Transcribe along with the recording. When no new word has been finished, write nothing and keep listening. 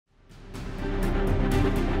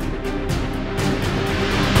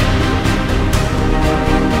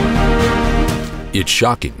It's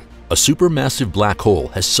shocking. A supermassive black hole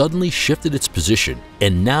has suddenly shifted its position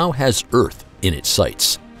and now has Earth in its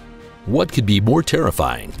sights. What could be more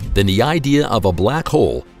terrifying than the idea of a black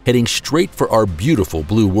hole heading straight for our beautiful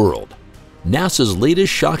blue world? NASA's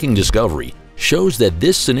latest shocking discovery shows that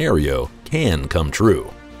this scenario can come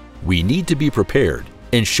true. We need to be prepared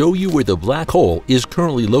and show you where the black hole is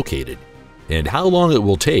currently located and how long it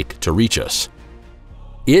will take to reach us.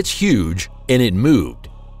 It's huge and it moved.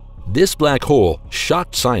 This black hole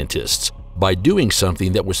shocked scientists by doing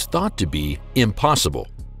something that was thought to be impossible.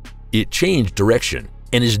 It changed direction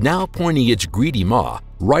and is now pointing its greedy maw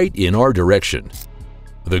right in our direction.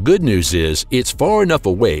 The good news is it's far enough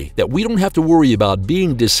away that we don't have to worry about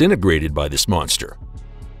being disintegrated by this monster.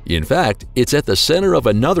 In fact, it's at the center of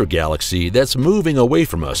another galaxy that's moving away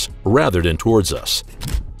from us rather than towards us.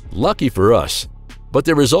 Lucky for us, but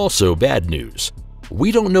there is also bad news.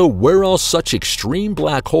 We don't know where else such extreme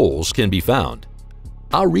black holes can be found.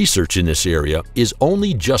 Our research in this area is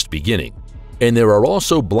only just beginning, and there are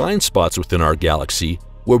also blind spots within our galaxy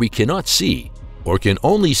where we cannot see or can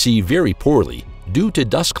only see very poorly due to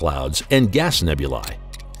dust clouds and gas nebulae.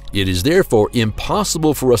 It is therefore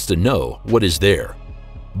impossible for us to know what is there.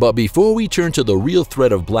 But before we turn to the real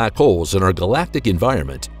threat of black holes in our galactic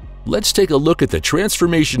environment, let's take a look at the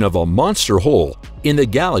transformation of a monster hole in the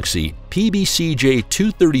galaxy PBCJ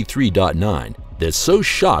 233.9 that so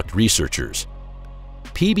shocked researchers.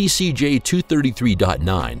 PBCJ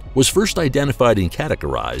 233.9 was first identified and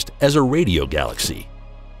categorized as a radio galaxy.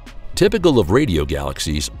 Typical of radio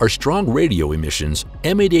galaxies are strong radio emissions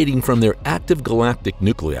emanating from their active galactic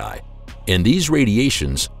nuclei, and these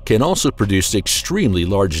radiations can also produce extremely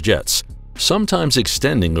large jets, sometimes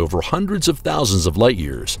extending over hundreds of thousands of light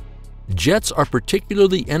years. Jets are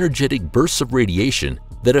particularly energetic bursts of radiation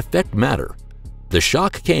that affect matter. The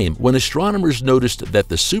shock came when astronomers noticed that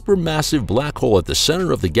the supermassive black hole at the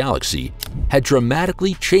center of the galaxy had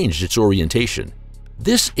dramatically changed its orientation.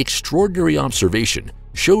 This extraordinary observation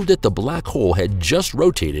showed that the black hole had just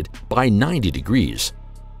rotated by 90 degrees.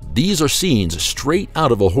 These are scenes straight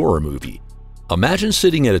out of a horror movie. Imagine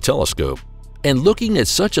sitting at a telescope and looking at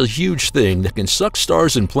such a huge thing that can suck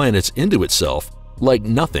stars and planets into itself like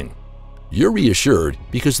nothing. You're reassured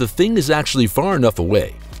because the thing is actually far enough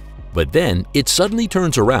away. But then it suddenly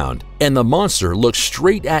turns around and the monster looks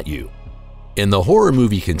straight at you. And the horror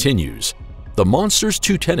movie continues. The monster's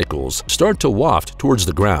two tentacles start to waft towards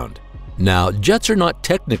the ground. Now, jets are not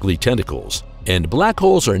technically tentacles, and black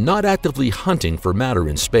holes are not actively hunting for matter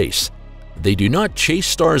in space. They do not chase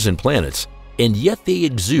stars and planets, and yet they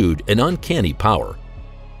exude an uncanny power.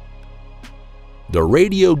 The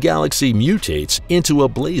radio galaxy mutates into a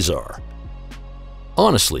blazar.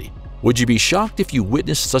 Honestly, would you be shocked if you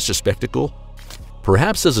witnessed such a spectacle?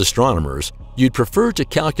 Perhaps as astronomers, you'd prefer to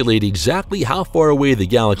calculate exactly how far away the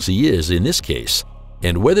galaxy is in this case,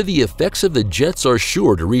 and whether the effects of the jets are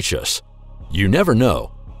sure to reach us. You never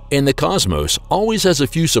know, and the cosmos always has a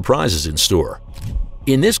few surprises in store.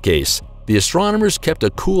 In this case, the astronomers kept a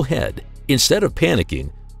cool head. Instead of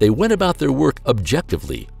panicking, they went about their work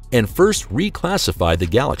objectively and first reclassified the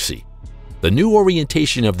galaxy. The new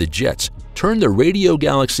orientation of the jets turned the radio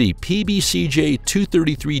galaxy PBCJ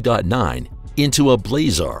 233.9 into a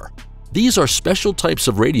blazar. These are special types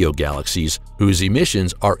of radio galaxies whose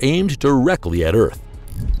emissions are aimed directly at Earth.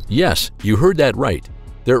 Yes, you heard that right.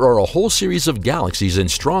 There are a whole series of galaxies and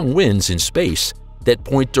strong winds in space that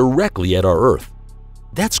point directly at our Earth.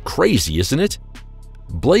 That's crazy, isn't it?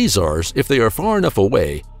 Blazars, if they are far enough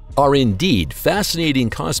away, are indeed fascinating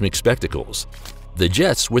cosmic spectacles. The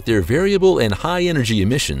jets, with their variable and high-energy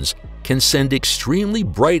emissions, can send extremely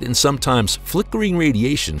bright and sometimes flickering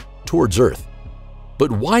radiation towards Earth.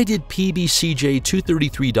 But why did PBCJ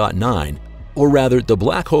 233.9, or rather the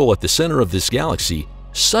black hole at the center of this galaxy,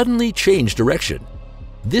 suddenly change direction?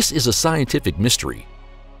 This is a scientific mystery.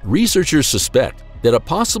 Researchers suspect that a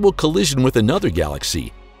possible collision with another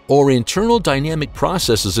galaxy or internal dynamic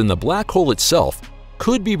processes in the black hole itself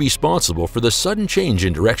could be responsible for the sudden change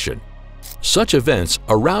in direction. Such events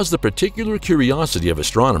arouse the particular curiosity of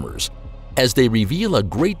astronomers, as they reveal a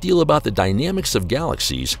great deal about the dynamics of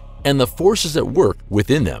galaxies and the forces at work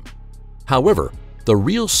within them. However, the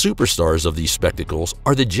real superstars of these spectacles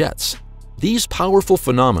are the jets. These powerful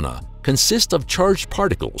phenomena consist of charged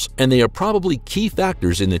particles, and they are probably key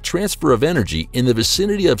factors in the transfer of energy in the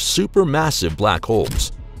vicinity of supermassive black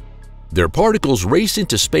holes. Their particles race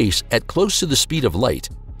into space at close to the speed of light,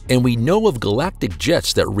 and we know of galactic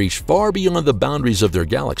jets that reach far beyond the boundaries of their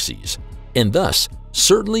galaxies, and thus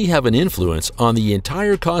certainly have an influence on the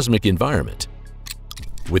entire cosmic environment.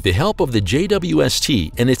 With the help of the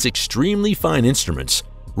JWST and its extremely fine instruments,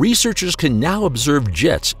 researchers can now observe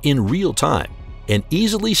jets in real time and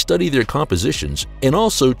easily study their compositions and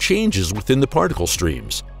also changes within the particle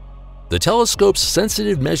streams. The telescope's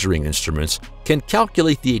sensitive measuring instruments can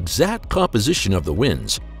calculate the exact composition of the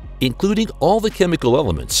winds, including all the chemical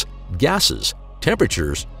elements, gases,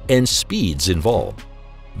 temperatures, and speeds involved.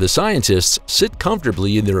 The scientists sit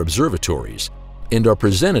comfortably in their observatories and are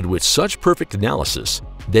presented with such perfect analysis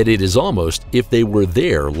that it is almost if they were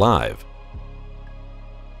there live.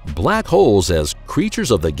 Black holes as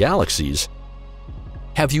creatures of the galaxies.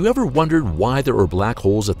 Have you ever wondered why there are black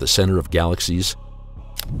holes at the center of galaxies?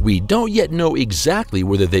 We don't yet know exactly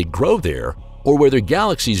whether they grow there or whether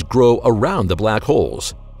galaxies grow around the black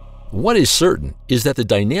holes. What is certain is that the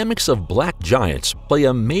dynamics of black giants play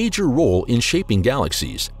a major role in shaping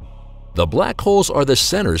galaxies. The black holes are the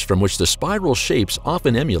centers from which the spiral shapes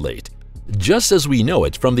often emulate, just as we know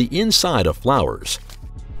it from the inside of flowers.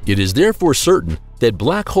 It is therefore certain that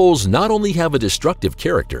black holes not only have a destructive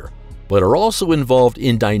character, but are also involved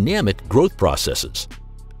in dynamic growth processes.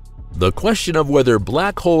 The question of whether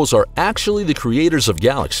black holes are actually the creators of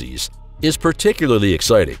galaxies is particularly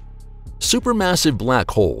exciting. Supermassive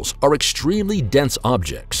black holes are extremely dense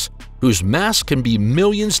objects whose mass can be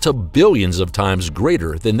millions to billions of times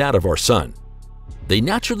greater than that of our Sun. They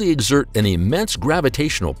naturally exert an immense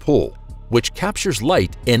gravitational pull, which captures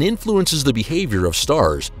light and influences the behavior of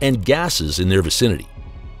stars and gases in their vicinity.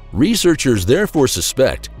 Researchers therefore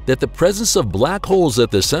suspect that the presence of black holes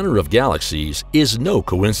at the center of galaxies is no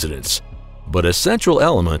coincidence, but a central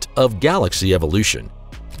element of galaxy evolution.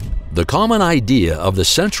 The common idea of the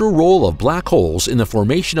central role of black holes in the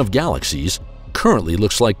formation of galaxies currently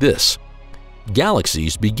looks like this.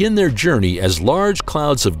 Galaxies begin their journey as large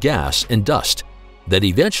clouds of gas and dust that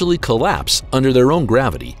eventually collapse under their own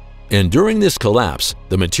gravity, and during this collapse,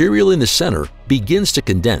 the material in the center begins to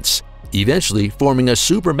condense, eventually forming a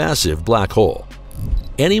supermassive black hole.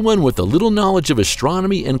 Anyone with a little knowledge of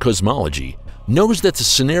astronomy and cosmology knows that the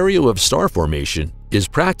scenario of star formation is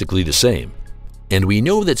practically the same, and we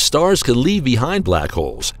know that stars can leave behind black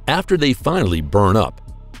holes after they finally burn up.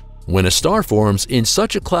 When a star forms in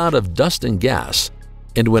such a cloud of dust and gas,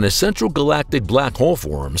 and when a central galactic black hole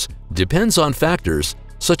forms, depends on factors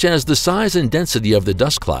such as the size and density of the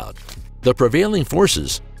dust cloud, the prevailing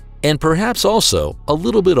forces, and perhaps also a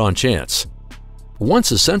little bit on chance.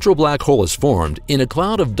 Once a central black hole is formed in a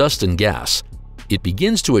cloud of dust and gas, it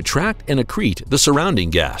begins to attract and accrete the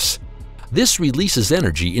surrounding gas. This releases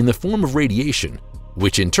energy in the form of radiation,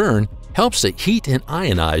 which in turn helps to heat and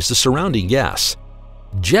ionize the surrounding gas.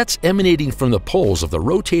 Jets emanating from the poles of the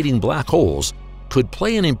rotating black holes could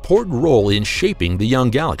play an important role in shaping the young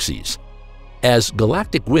galaxies. As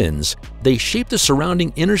galactic winds, they shape the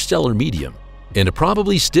surrounding interstellar medium and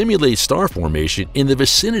probably stimulate star formation in the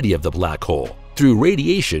vicinity of the black hole through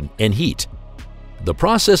radiation and heat. The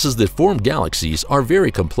processes that form galaxies are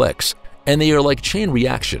very complex, and they are like chain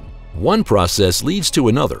reaction. One process leads to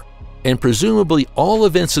another, and presumably all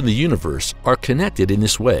events in the universe are connected in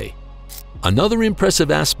this way. Another impressive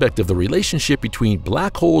aspect of the relationship between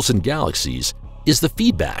black holes and galaxies is the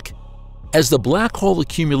feedback. As the black hole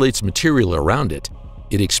accumulates material around it,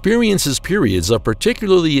 it experiences periods of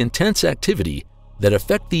particularly intense activity that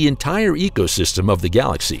affect the entire ecosystem of the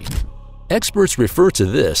galaxy. Experts refer to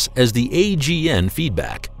this as the AGN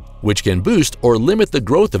feedback, which can boost or limit the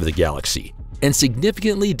growth of the galaxy and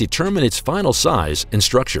significantly determine its final size and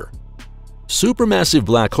structure. Supermassive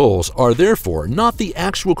black holes are therefore not the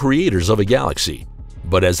actual creators of a galaxy,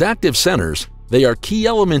 but as active centers, they are key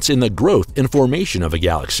elements in the growth and formation of a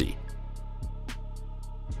galaxy.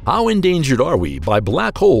 How endangered are we by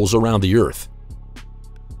black holes around the Earth?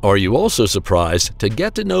 Are you also surprised to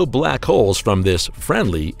get to know black holes from this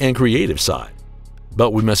friendly and creative side?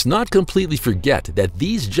 But we must not completely forget that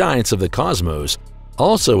these giants of the cosmos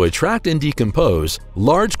also attract and decompose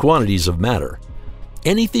large quantities of matter.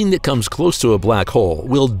 Anything that comes close to a black hole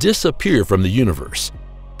will disappear from the universe,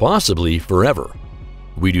 possibly forever.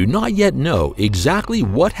 We do not yet know exactly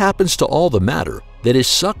what happens to all the matter that is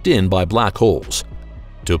sucked in by black holes.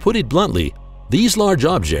 To put it bluntly, these large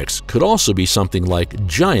objects could also be something like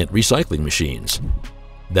giant recycling machines.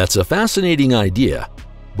 That's a fascinating idea,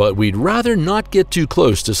 but we'd rather not get too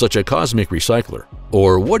close to such a cosmic recycler.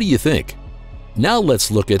 Or what do you think? Now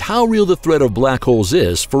let's look at how real the threat of black holes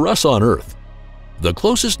is for us on Earth. The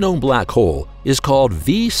closest known black hole is called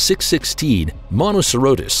V616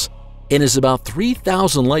 Monocerotis and is about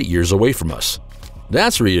 3,000 light-years away from us.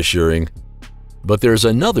 That's reassuring. But there's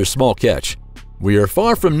another small catch. We are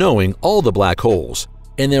far from knowing all the black holes,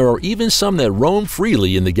 and there are even some that roam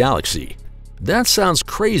freely in the galaxy. That sounds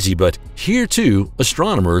crazy, but here too,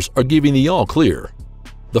 astronomers are giving the all clear.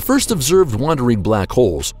 The first observed wandering black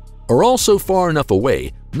holes are also far enough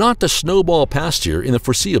away not to snowball past here in the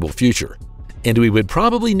foreseeable future, and we would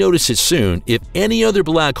probably notice it soon if any other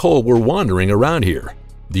black hole were wandering around here.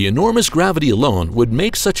 The enormous gravity alone would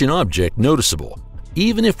make such an object noticeable,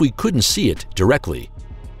 even if we couldn't see it directly.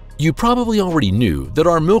 You probably already knew that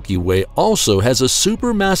our Milky Way also has a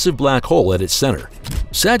supermassive black hole at its center.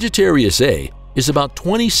 Sagittarius A is about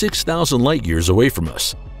 26,000 light-years away from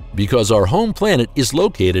us, because our home planet is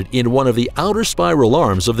located in one of the outer spiral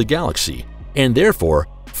arms of the galaxy, and therefore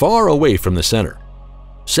far away from the center.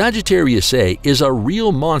 Sagittarius A is a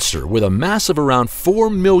real monster with a mass of around 4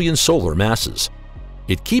 million solar masses.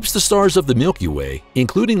 It keeps the stars of the Milky Way,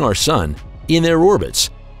 including our Sun, in their orbits,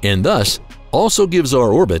 and thus also gives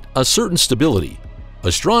our orbit a certain stability.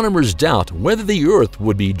 Astronomers doubt whether the Earth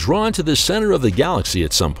would be drawn to the center of the galaxy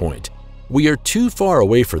at some point. We are too far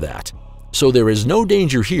away for that, so there is no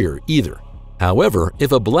danger here either. However,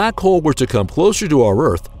 if a black hole were to come closer to our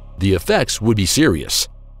Earth, the effects would be serious.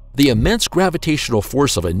 The immense gravitational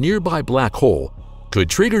force of a nearby black hole could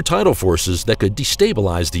trigger tidal forces that could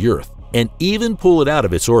destabilize the Earth and even pull it out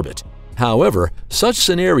of its orbit. However, such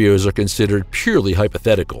scenarios are considered purely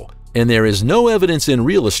hypothetical, and there is no evidence in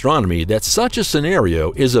real astronomy that such a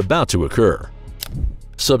scenario is about to occur.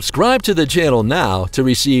 Subscribe to the channel now to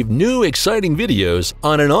receive new exciting videos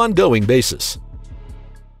on an ongoing basis.